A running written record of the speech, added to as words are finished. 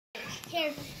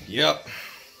Here. Yep.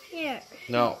 Here.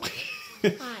 No.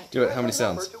 Do it. How many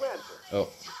sounds? Oh.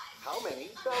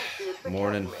 Good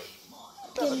morning.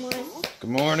 Good morning. Good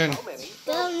morning.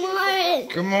 Good morning.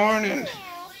 Good morning.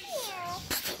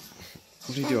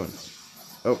 What are you doing?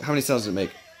 Oh, how many sounds did it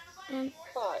make?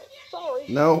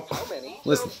 No.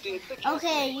 Listen.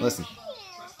 Okay. Listen.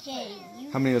 Okay.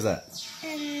 How many was that?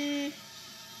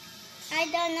 I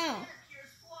don't know.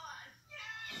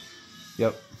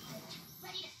 Yep.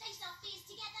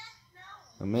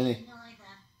 How many?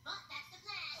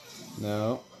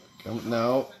 No.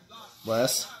 No.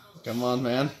 Less. Come on,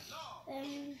 man.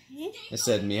 I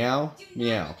said meow,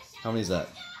 meow. How many is that?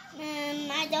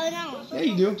 I don't know. Yeah,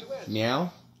 you do.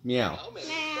 Meow, meow. Meow.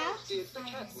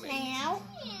 Meow.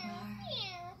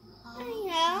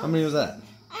 How many was that?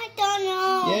 I don't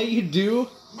know. Yeah, you do.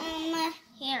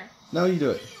 Here. No, you do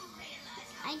it.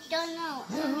 I don't know.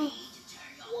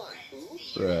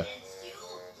 Bruh.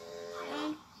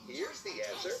 Here's the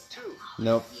answer, 2.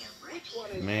 Nope.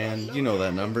 Man, you know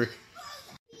that number.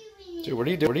 Dude, what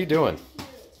are you doing? What are you doing?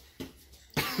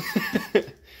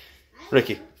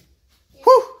 Ricky.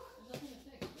 Woo!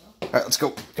 Alright, let's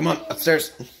go. Come on,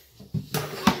 upstairs.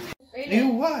 You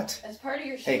what? That's part of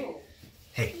your shoe.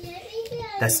 Hey. Hey.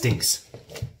 That stinks.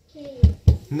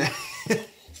 What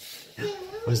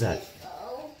is that?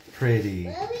 Pretty.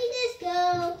 Let me just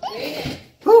go.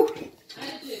 Woo!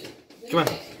 Come on.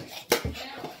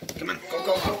 Come on. Go,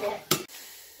 go, go, go.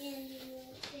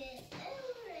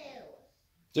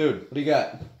 Dude, what do you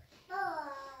got?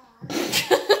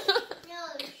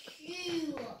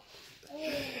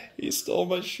 He stole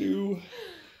my shoe.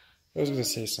 I was gonna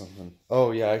say something.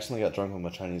 Oh yeah, I accidentally got drunk with my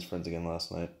Chinese friends again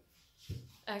last night.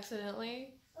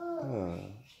 Accidentally? Oh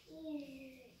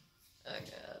God.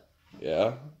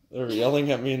 Yeah, they were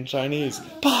yelling at me in Chinese.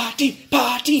 Party,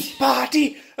 party,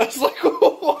 party. I was like,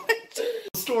 what?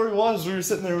 The story was, we were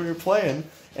sitting there, we were playing,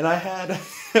 and I had,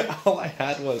 all I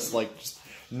had was like just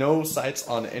no sights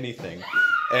on anything,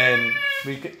 and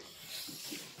we could.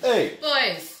 Hey,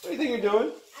 Boys! what do you think you're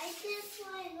doing? I just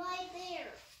went right there.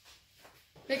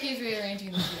 Vicky's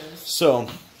rearranging the shoes. So,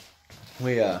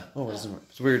 we we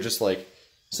were just like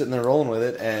sitting there rolling with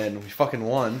it, and we fucking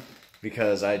won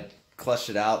because I clutched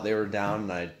it out. They were down,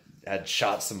 and I had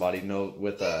shot somebody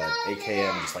with a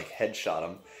AKM, just like headshot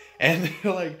them, and they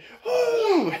were like,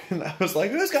 "Woo!" And I was like,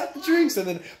 "Who's got the drinks?" And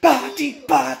then party,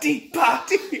 party,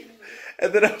 party,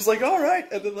 and then I was like, "All right,"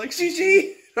 and then like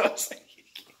GG. I was like,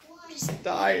 I'm just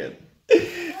dying.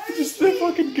 It just they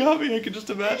fucking got me. I could just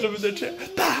imagine them in their chair.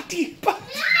 Party,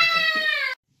 party.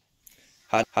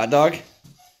 Hot dog?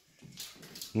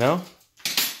 No?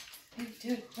 Hey,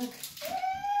 dude, look.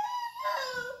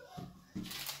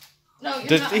 No, you're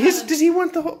Does not. he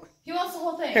want the whole... He wants the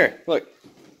whole thing. Here, look.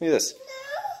 Look at this.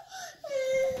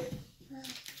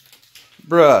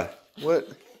 Bruh. What?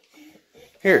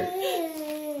 Here.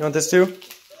 You want this too?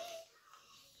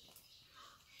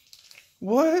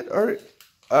 What are...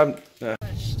 Yes, we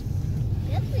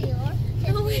are.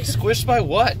 Squished by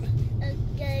what?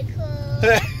 Okay, cool.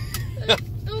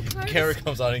 Camera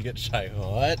comes on and gets shy.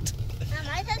 What?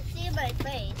 I can see my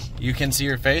face. You can see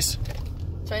your face?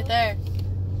 It's right there.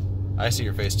 I see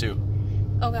your face too.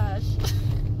 Oh gosh.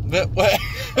 But what?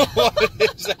 What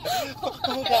is that?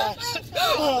 Oh gosh.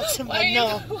 Oh, somebody,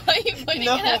 no. Why are you pointing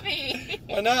No. it at me?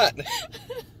 Why not?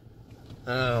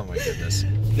 Oh my goodness.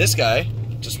 This guy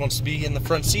just wants to be in the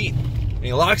front seat. And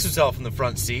he locks himself in the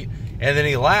front seat. And then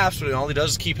he laughs, but all he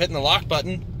does is keep hitting the lock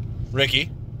button.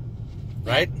 Ricky.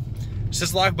 Right? Just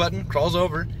hits the lock button, crawls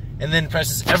over, and then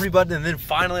presses every button, and then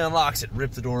finally unlocks it.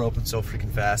 Ripped the door open so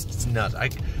freaking fast. It's nuts. I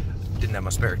didn't have my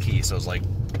spare key, so I was like,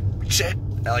 shit.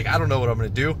 Like, I don't know what I'm gonna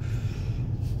do.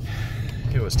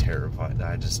 It was terrifying.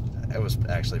 It was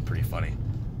actually pretty funny.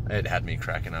 It had me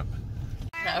cracking up.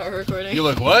 Now we're recording. You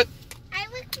look what? I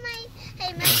look my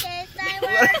kids. I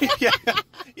work. Yeah.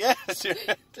 Yes,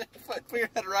 put your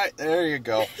head right. There you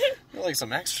go. You're like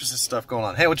some exorcist stuff going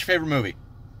on. Hey, what's your favorite movie?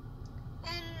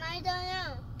 I don't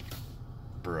know.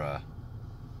 Bruh.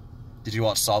 Did you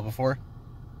watch Saw before?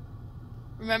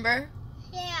 Remember?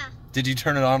 Yeah. Did you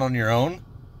turn it on your own?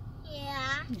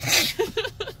 Yeah.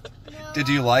 No. Did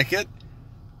you like it?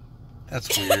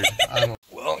 That's weird. I don't...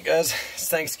 Well, guys, it's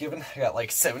Thanksgiving. I got like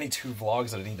 72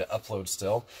 vlogs that I need to upload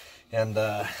still. And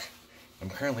I'm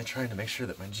currently trying to make sure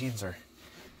that my jeans are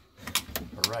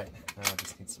right. Now I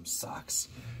just need some socks,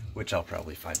 which I'll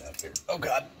probably find out here. Oh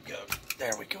God,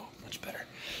 there we go, much better.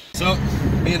 So,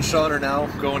 me and Sean are now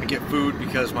going to get food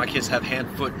because my kids have hand,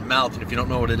 foot, and mouth, and if you don't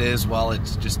know what it is, well,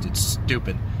 it's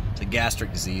stupid. It's a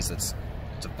gastric disease. It's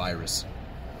a virus.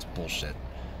 It's bullshit.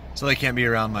 So they can't be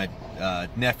around my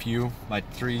nephew, my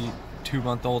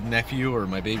 2-month-old nephew or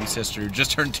my baby sister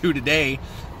just turned 2 today.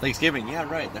 Thanksgiving, yeah,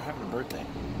 right. They're having a birthday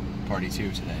party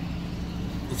too today.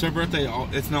 It's her birthday.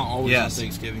 It's not always Yes. on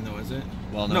Thanksgiving, though, is it?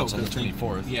 Well, no, it's on the 'cause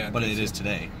 24th. Yeah, but it is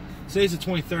today. Today's the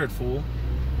 23rd, fool.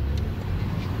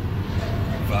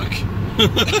 Fuck.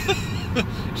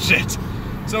 Shit.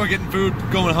 So we're getting food,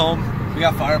 going home. We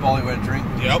got Fireball we want to drink.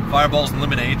 Yep. Fireballs and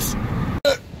lemonades.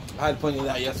 I had plenty of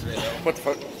that yesterday, though. What the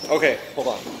fuck? Okay, hold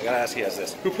on. I gotta ask you guys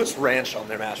this. Who puts ranch on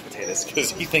their mashed potatoes?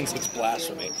 Because he thinks it's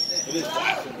blasphemy. It is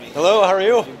blasphemy. Hello, how are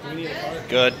you? We need a card.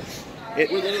 Good. We're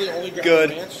literally only grabbing Good.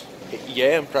 ranch.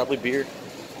 Yeah, and probably beer.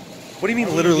 What do you mean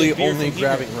Why would literally we get beer only from here?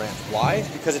 grabbing ranch? Why?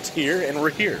 Because it's here and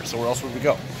we're here. So where else would we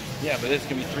go? Yeah, but it's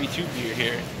gonna be 3-2 beer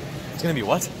here. It's gonna be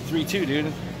what? 3-2, dude.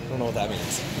 I don't know what that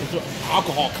means. It's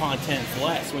alcohol content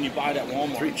less when you buy it at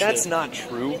Walmart. and That's shit. not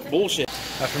true. Bullshit.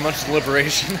 After much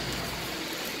deliberation,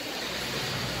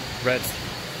 Reds.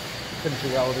 Couldn't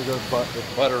figure out whether to go with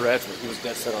butter Reds, but he was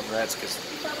dead set on Reds because.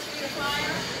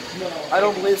 I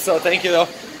don't believe so. Thank you though.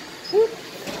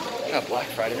 I got Black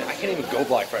Friday. I can't even go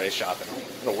Black Friday shopping.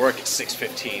 I'm gonna work at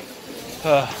 6:15.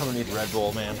 I'm gonna need Red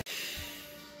Bull, man.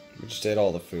 We just ate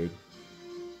all the food.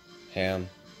 Ham,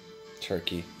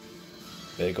 turkey,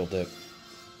 bagel dip,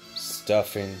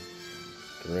 stuffing,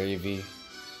 gravy,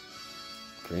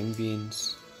 green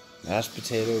beans, mashed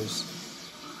potatoes,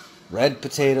 red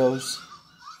potatoes,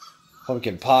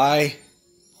 pumpkin pie.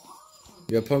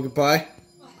 You have pumpkin pie?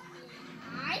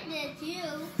 I did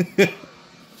too.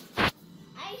 I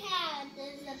had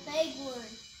the big one.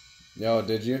 No,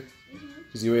 did you?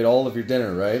 Because you ate all of your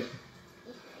dinner, right?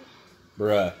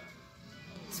 Bruh.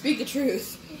 Speak the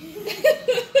truth.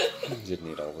 You didn't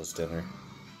eat all this dinner.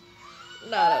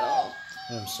 Not at all.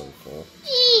 I'm so full.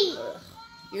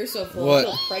 You're so full. What?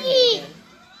 I feel pregnant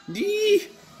again.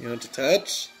 You want to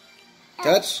touch?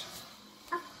 Touch?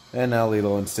 And now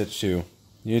Lilo and Stitch too.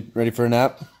 You ready for a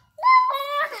nap?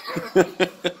 Do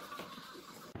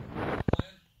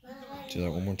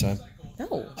that one more time.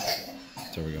 No.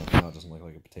 There we go. Now it doesn't look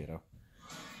like a potato.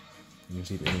 You can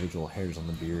see the individual hairs on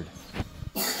the beard.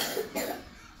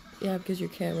 Yeah, because your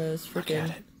camera is Look at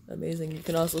freaking it. amazing. You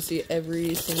can also see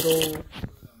every single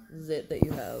zit that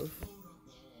you have.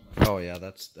 Oh yeah,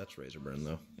 that's razor burn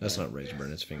though. That's not razor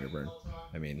burn, it's finger burn.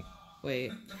 I mean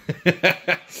Wait.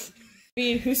 I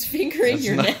mean, who's fingering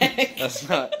your neck? That's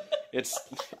not it's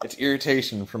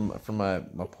irritation from my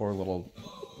poor little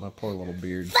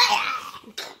beard.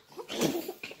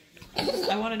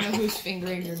 I want to know who's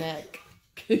fingering your neck.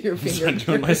 Your That's finger. what I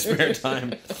do in my spare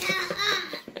time.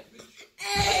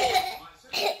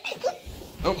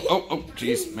 Oh,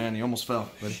 jeez, man, you almost fell,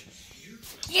 buddy.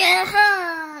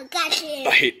 Yeah, got you.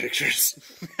 I hate pictures.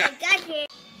 I got you.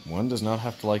 One does not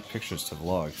have to like pictures to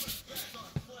vlog.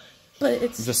 But I'm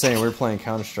it's just saying, we were playing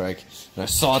Counter-Strike, and I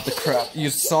sawed the crap. You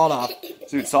sawed off.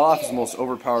 Dude, sawed off is the most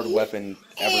overpowered weapon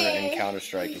ever in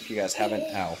Counter-Strike. If you guys haven't,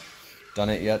 done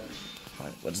it yet,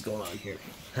 alright, what's going on here?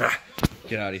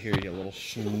 Get out of here, you little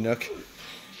schnook.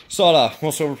 Sawed off,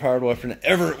 most overpowered weapon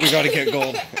ever. We gotta get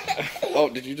gold. Oh,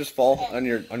 did you just fall on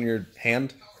your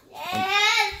hand?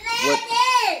 What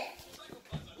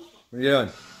are you doing?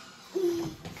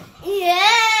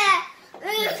 Yeah.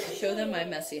 show them my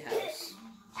messy house.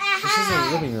 This is a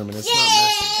living room and it's not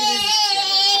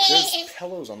messy. There's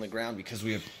pillows on the ground because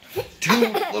we have two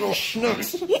little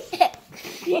schnooks.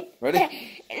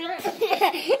 Ready?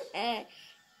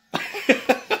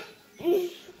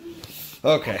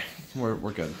 Okay, we're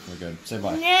good. We're good. Say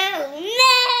bye. No.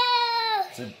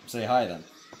 Say hi then.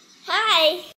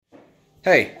 Hi.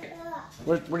 Hey,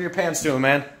 what are your pants doing,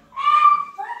 man?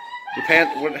 Your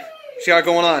pants? What you got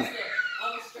going on?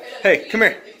 Hey, come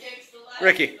here,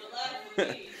 Ricky.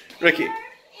 Ricky,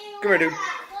 come here, dude.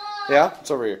 Yeah, it's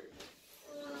over here.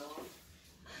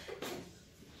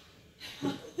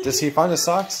 Does he find his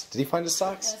socks? Did he find his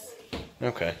socks?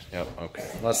 Okay. Yep. Okay.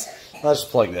 Let's just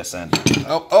plug this in.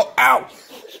 Oh! Ow!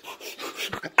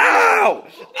 Ow!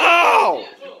 Ow!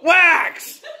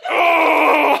 Wax!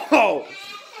 Oh!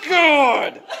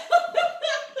 God!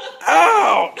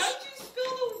 Ouch!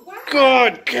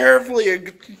 God! Carefully, I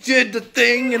did the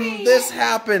thing, and this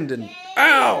happened, and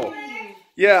ow!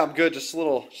 Yeah, I'm good. Just a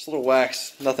little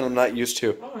wax. Nothing I'm not used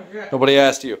to. Oh my god. Nobody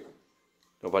asked you.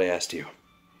 Nobody asked you.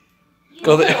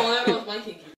 Go there.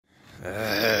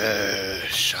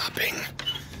 Shopping.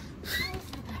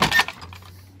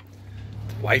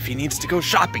 Wifey needs to go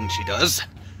shopping, she does.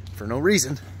 For no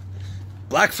reason.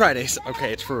 Black Fridays.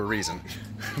 Okay, it's for a reason.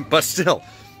 But still.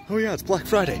 Oh yeah, it's Black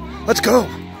Friday. Let's go!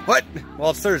 What?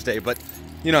 Well, it's Thursday, but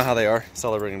you know how they are.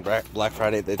 Celebrating Black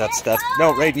Friday. That's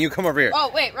no, Raiden, you come over here. Oh,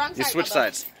 wait, wrong side. You switch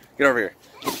sides. Get over here.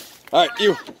 Alright,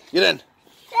 you. Get in.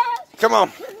 Come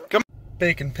on. Come.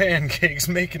 Bacon pancakes,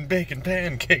 making bacon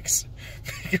pancakes.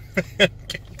 Bacon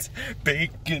pancakes,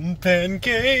 bacon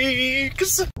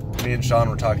pancakes. Me and Sean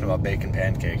were talking about bacon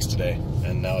pancakes today,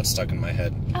 and now it's stuck in my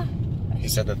head. Oh. He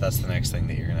said that that's the next thing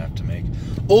that you're gonna have to make.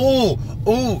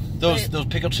 Oh, those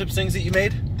pickle chips things that you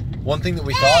made. One thing that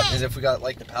we thought is if we got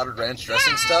like the powdered ranch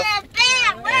dressing stuff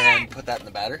and put that in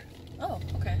the batter. Oh,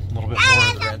 okay. A little bit more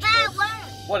of the ranch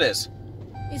blood. What is?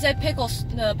 He said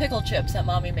the pickle chips that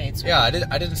Mommy made. So Yeah, I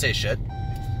didn't say shit.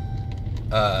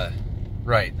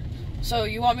 Right. So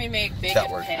you want me to make bacon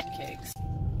pancakes?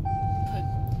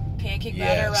 Put pancake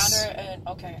batter around it, and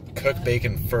okay. Cook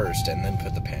bacon first, and then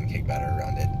put the pancake batter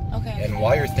around it. Okay. And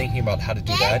while you're thinking about how to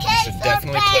do that, you should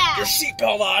definitely put your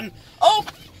seatbelt on. Oh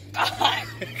God.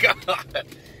 God.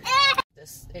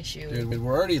 This issue. Dude,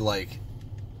 we're already like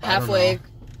Halfway.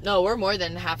 No, we're more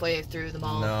than halfway through the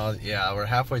mall. No, yeah, we're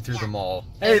halfway through the mall.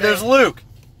 Hey, Hey, there's Luke.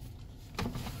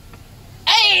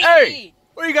 Hey! Hey,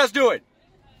 what are you guys doing?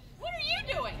 What are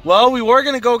you doing? Well, we were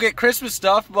gonna go get Christmas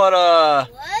stuff, but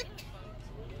What?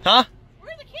 huh?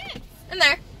 Where are the kids? In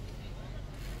there.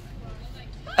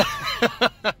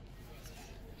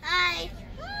 Hi.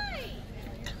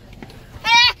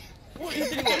 What are you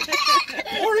doing?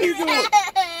 What are you doing?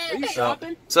 Are you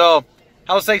shopping? So, how's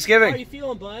How are Thanksgiving? you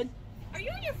feeling, bud? Are you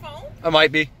on your phone? I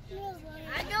might be.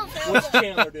 I don't feel What's good.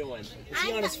 Chandler doing? Is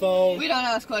he on his phone? We don't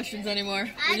ask questions anymore.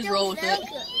 I We just don't roll with feel it.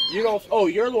 good. You don't. Oh,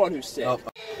 you're the one who's sick. Oh.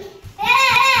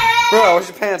 Bro, where's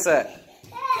your pants at?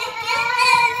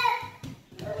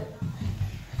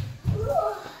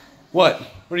 What?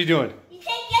 What are you doing?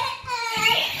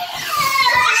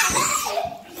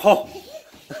 Oh,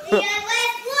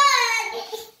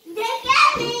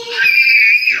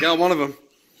 you got one of them.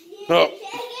 Oh,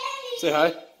 say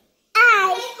hi.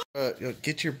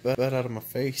 Get your butt out of my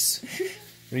face.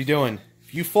 What are you doing?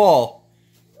 If you fall,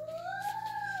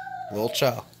 little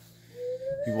child,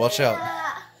 you watch out.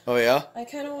 Oh yeah? I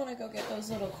kind of want to go get those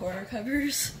little corner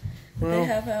covers Well, they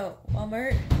have at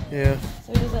Walmart, yeah.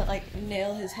 so he doesn't like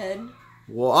nail his head.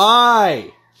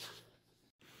 Why?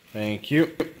 Thank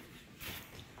you.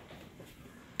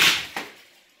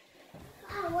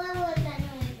 Oh, what was that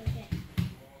noise again?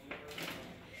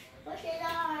 Push it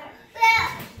on.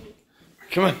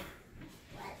 Come on.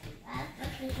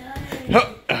 Push it on.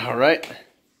 Oh, all right.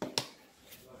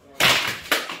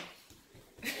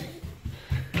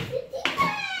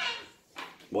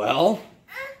 Well.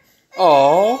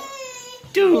 Oh,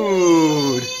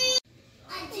 dude.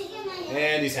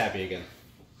 And he's happy again.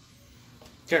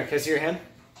 Karen, can I see your hand?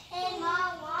 Hey,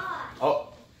 Mom, what?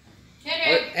 Oh.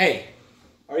 Henrik! Hey.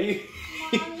 Are you?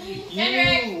 Mommy.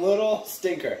 You little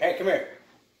stinker. Hey, come here.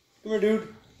 Come here, dude.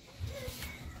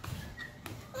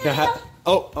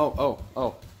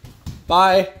 Oh.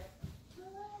 Bye.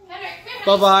 Henrik,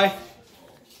 Bye-bye.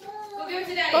 go give it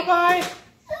to Daddy. Bye-bye.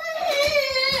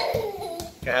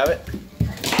 Can I have it?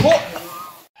 Whoa.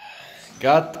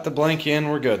 Got the blankie in,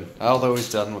 we're good. Although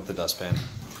he's done with the dustpan.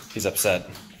 He's upset.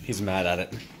 He's mad at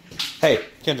it. Hey,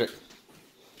 Kendrick.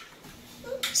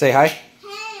 Say hi.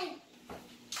 Hey.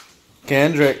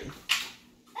 Kendrick.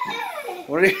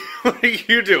 What are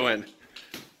you doing?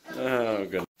 Oh,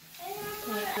 good.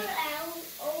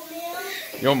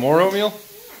 You want more oatmeal?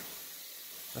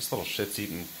 This little shit's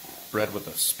eating bread with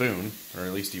a spoon, or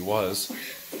at least he was.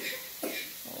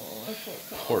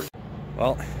 Poor.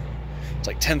 Well, it's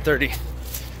like 10:30,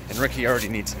 and Ricky already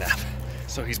needs a nap,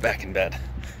 so he's back in bed.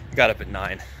 Got up at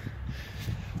 9.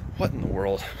 What in the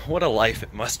world? What a life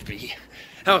it must be.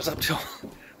 I was up till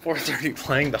 4:30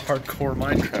 playing the hardcore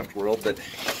Minecraft world that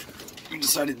we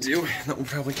decided to do, and that we'll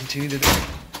probably continue to do.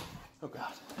 Oh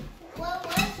God. What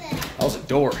was it? That was a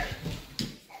door.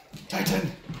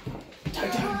 Titan!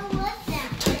 Titan! What was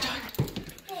that?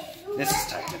 This is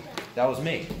Titan. That was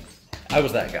me. I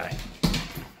was that guy.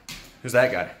 Who's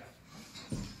that guy?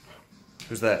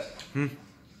 Who's that? Who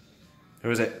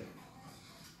is it?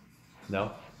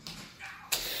 No?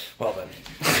 Well then.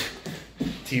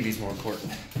 TV's more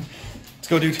important. Let's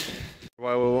go, dude.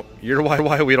 You're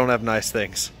why we don't have nice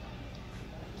things.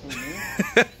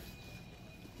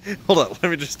 Hold on,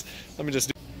 let me just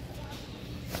do.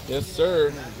 Yes,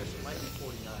 sir.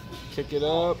 Kick it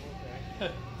up.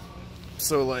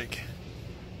 So like,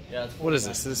 Yeah. what is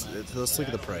this? Let's look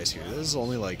at the price here. This is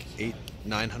only like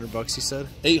 $900 you said?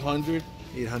 800.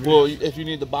 800? Well, if you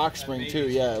need the box spring too,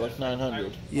 yeah, like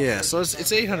 900. Yeah, so it's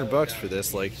 $800 for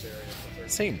this. Like,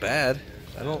 this ain't bad.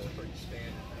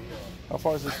 How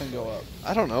far does this thing go up?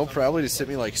 I don't know. Probably to sit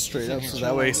me like straight up, so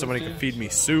that way somebody can feed me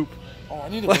soup Oh, I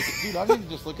need to look at, dude, I need to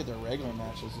just look at their regular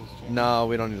matches this January. No,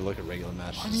 we don't need to look at regular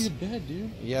matches. I need a bed,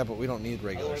 dude. Yeah, but we don't need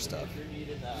regular stuff.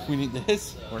 We need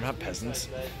this. We're not peasants.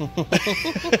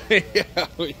 Yeah,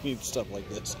 we need stuff like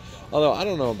this. Although, I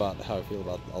don't know about how I feel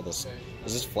about all this.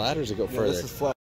 Is this flat or does it go further? This is flat.